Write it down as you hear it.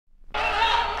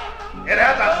And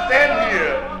as I stand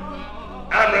here,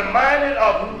 I'm reminded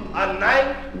of a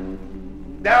night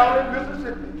down in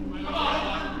Mississippi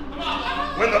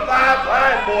when the 5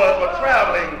 blind boys were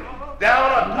traveling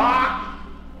down a dark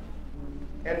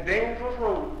and dangerous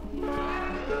road.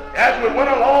 As we went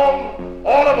along,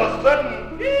 all of a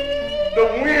sudden, the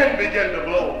wind began to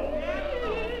blow.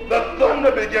 The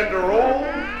thunder began to roll,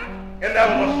 and there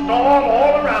was a storm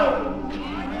all around us.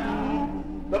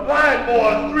 The blind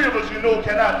boys, 3 of us, you know,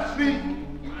 cannot see.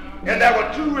 And there were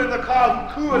 2 in the car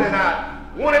who could, and I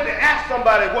wanted to ask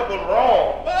somebody what was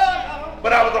wrong.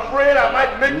 But I was afraid I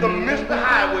might make them miss the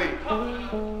highway.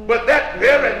 But that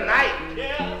very night,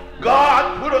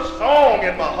 God put a song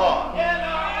in my heart.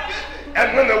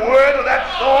 And when the words of that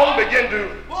song began to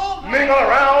mingle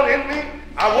around in me,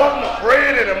 I wasn't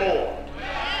afraid anymore.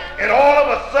 And all of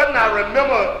a sudden I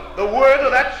remember the words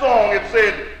of that song. It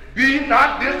said, "Be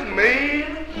not dismayed.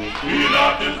 Be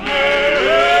not dismayed.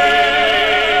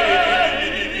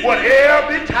 Whate'er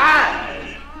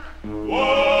betide.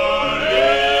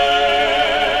 Whate'er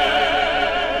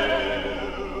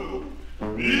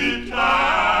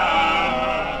betide.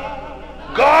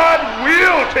 God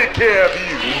will take care of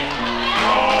you."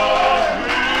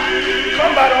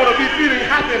 Somebody ought to be feeling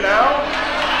happy now.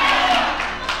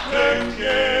 Take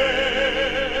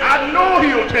care. I know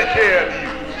he'll take care of you.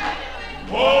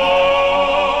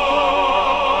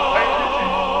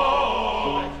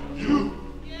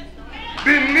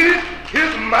 Beneath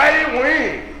his mighty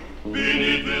wing,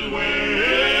 Beneath his wing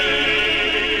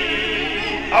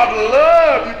of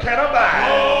love you can abide.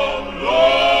 of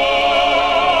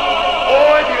love.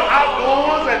 Or if you're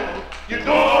outdoors and you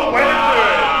don't know where to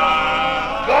turn,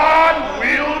 God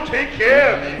will take care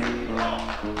of you.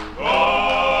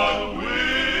 God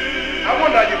will I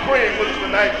wonder how you're praying with us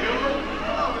tonight, children.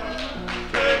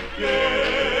 take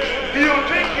care. He'll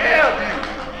take care of you.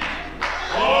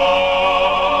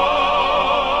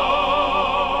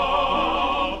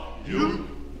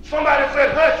 Somebody said,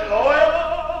 "Hush, Lloyd.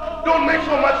 Don't make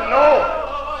so much noise.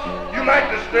 You might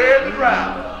disturb the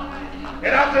driver."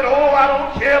 And I said, "Oh, I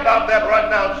don't care about that right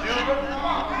now, children.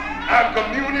 I'm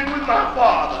communing with my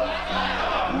Father.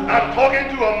 I'm talking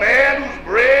to a man who's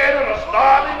bred in a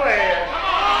starving land.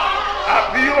 I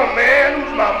feel a man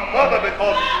who's my mother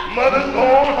because mother's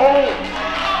gone home."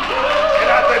 And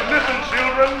I said, "Listen,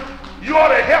 children, you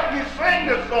ought to help me sing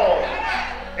this song."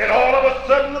 And all of a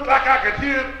sudden, looked like I could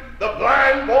hear the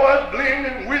blind boys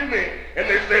blending with me. And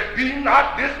they said, "Be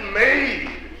not dismayed.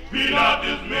 Be not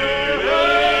dismayed.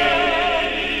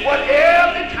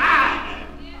 Whatever betide."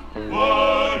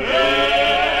 Whatever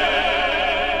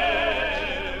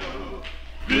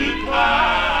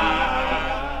betide.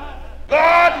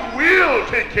 God will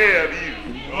take care of you.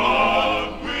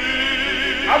 God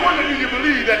will. I wonder, do you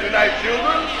believe that tonight,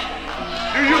 children?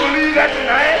 Do you believe that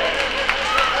tonight?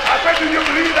 I said, do you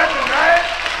believe that tonight?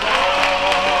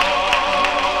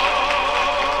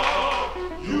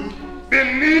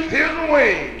 Beneath his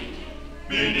wing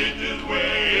Beneath his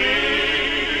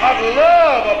wing of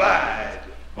love abide.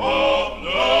 of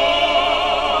love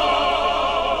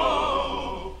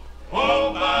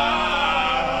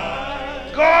abide.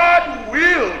 God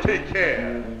will take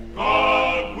care.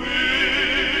 God will.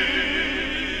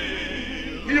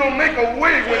 He'll make a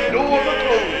way when doors are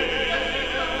closed.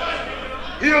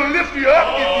 He'll lift you up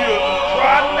if you're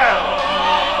trodden down.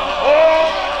 Oh,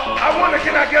 I wonder,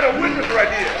 can I get a witness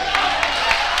right here?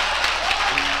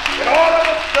 And all of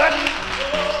a sudden,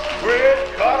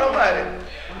 great God Almighty,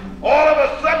 all of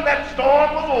a sudden that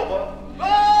storm was over.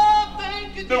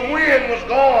 The wind was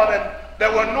gone and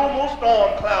there were no more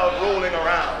storm clouds rolling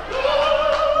around.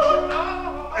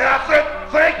 And I said,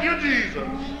 "Thank you, Jesus."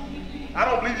 I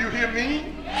don't believe you hear me.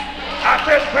 I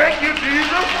said, "Thank you,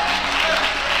 Jesus."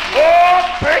 Oh,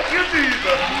 thank you,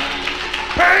 Jesus.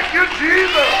 Thank you,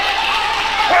 Jesus.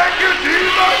 Thank you,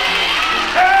 Jesus.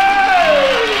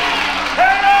 Hey!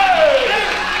 Hey!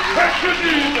 Thank you,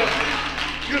 Jesus.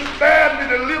 You spared me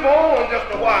to live on just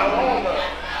a while longer.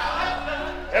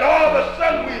 And all of a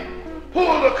sudden we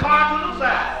pulled the car to the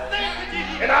side.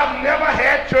 And I've never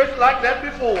had church like that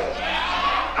before.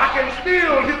 I can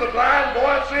still hear the blind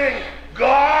boy saying,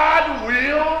 "God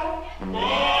will."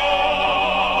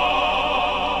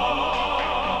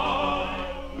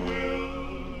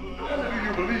 Do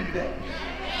you believe that?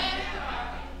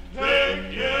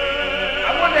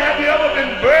 I wonder, have you ever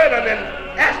been burdened and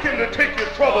asked him to take your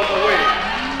troubles away?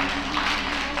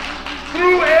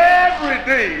 Through every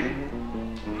day.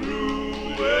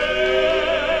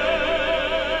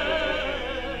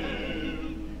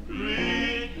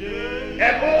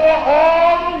 And over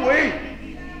all the way.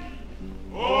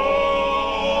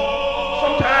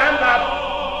 Sometimes I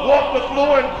walk with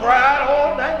floor and cried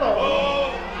all night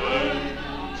long,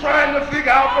 trying to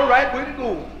figure out the right way to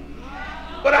go.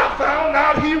 But I found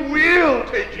out he will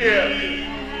take care of me.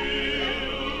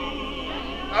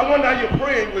 I wonder how you're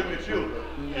praying with me, children.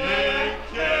 Take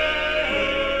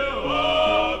care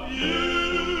of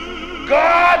you.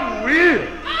 God will.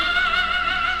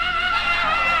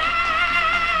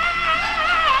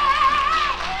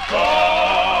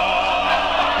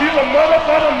 He's a mother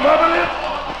for the motherless.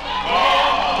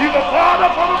 He's a father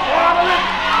for the fatherless.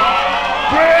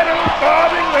 Bread in a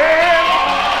starving land.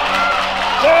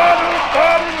 Lord in a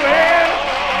starving land.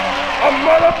 A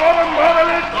mother for the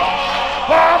motherless.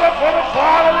 Father for the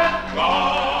fatherless.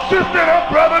 Sister and a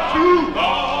brother too.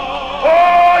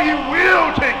 Oh, he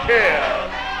will take care.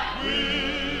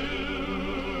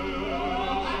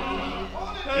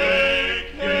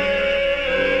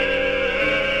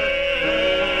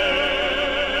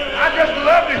 I just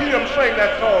love to hear him sing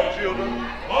that song, children.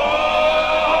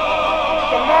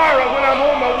 Tomorrow when I'm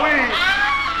on my way,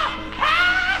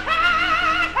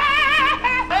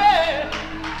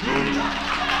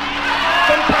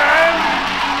 sometimes,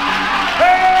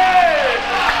 hey,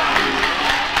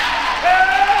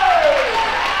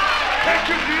 thank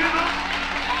you, Jesus.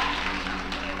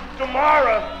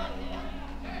 Tomorrow,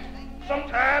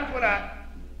 sometimes when I